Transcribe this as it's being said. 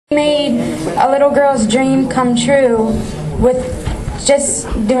Made a little girl's dream come true with just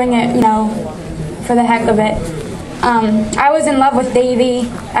doing it, for the heck of it. I was in love with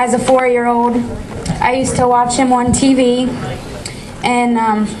Davy as a 4-year-old. I used to watch him on TV, and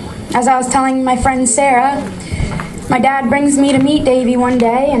as I was telling my friend Sarah, my dad brings me to meet Davy one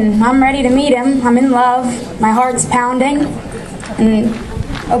day, and I'm ready to meet him. I'm in love, my heart's pounding, and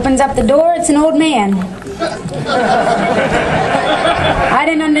opens up the door, it's an old man. I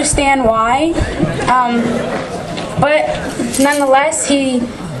didn't understand why, but nonetheless,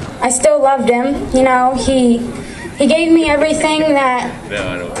 I still loved him. He gave me everything that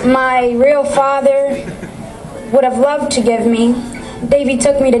my real father would have loved to give me. Davy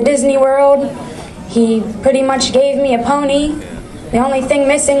took me to Disney World. He pretty much gave me a pony. The only thing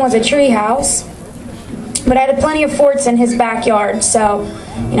missing was a tree house, but I had plenty of forts in his backyard, so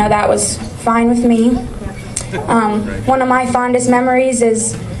that was fine with me. One of my fondest memories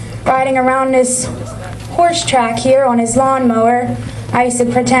is riding around this horse track here on his lawnmower. I used to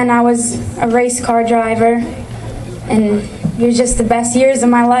pretend I was a race car driver, and it was just the best years of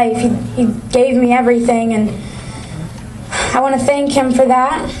my life. He gave me everything, and I want to thank him for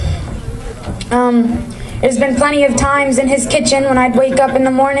that. There's been plenty of times in his kitchen when I'd wake up in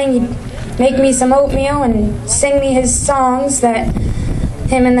the morning, he'd make me some oatmeal and sing me his songs that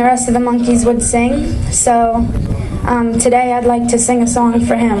him and the rest of the monkeys would sing. So today I'd like to sing a song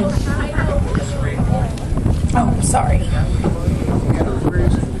for him. Oh, sorry.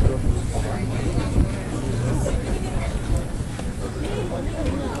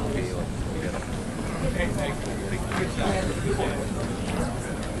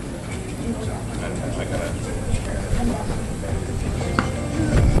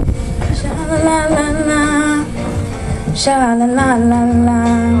 Sha-la-la-la-la, sha-la-la-la-la.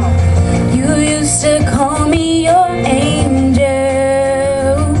 You used to call me your angel.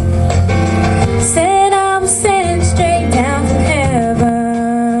 Said I was sent straight down from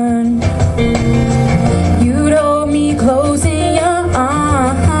heaven. You'd hold me close in your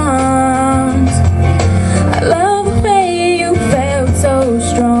arms. I love the way you felt so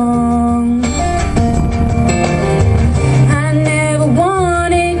strong.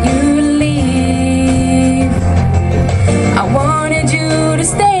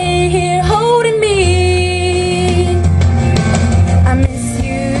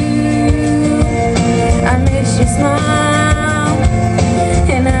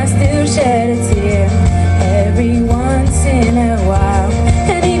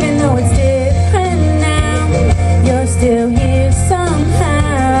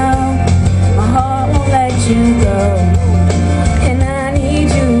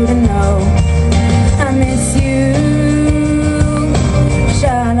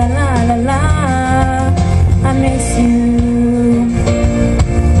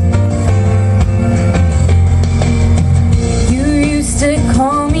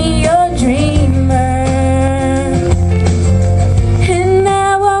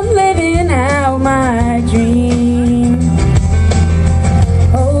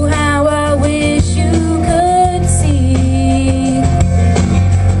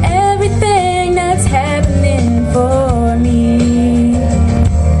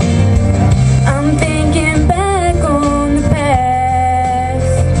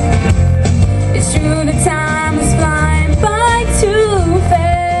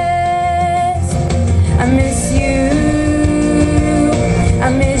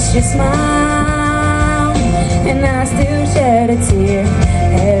 Your smile, and I still shed a tear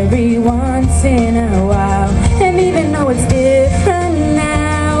every once in a while. And even though it's different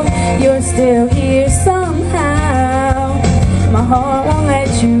now, you're still here somehow. My heart won't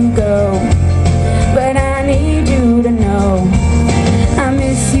let you go, but I need you to know I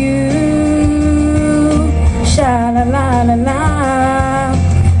miss you. Sha-la-la-la-la,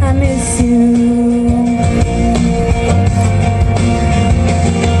 I miss you.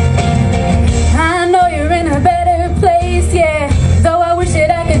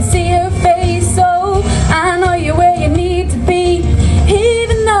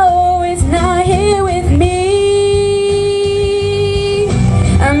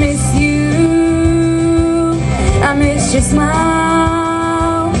 Your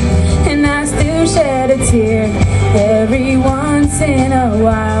smile, and I still shed a tear every once in a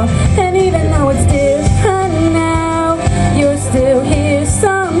while.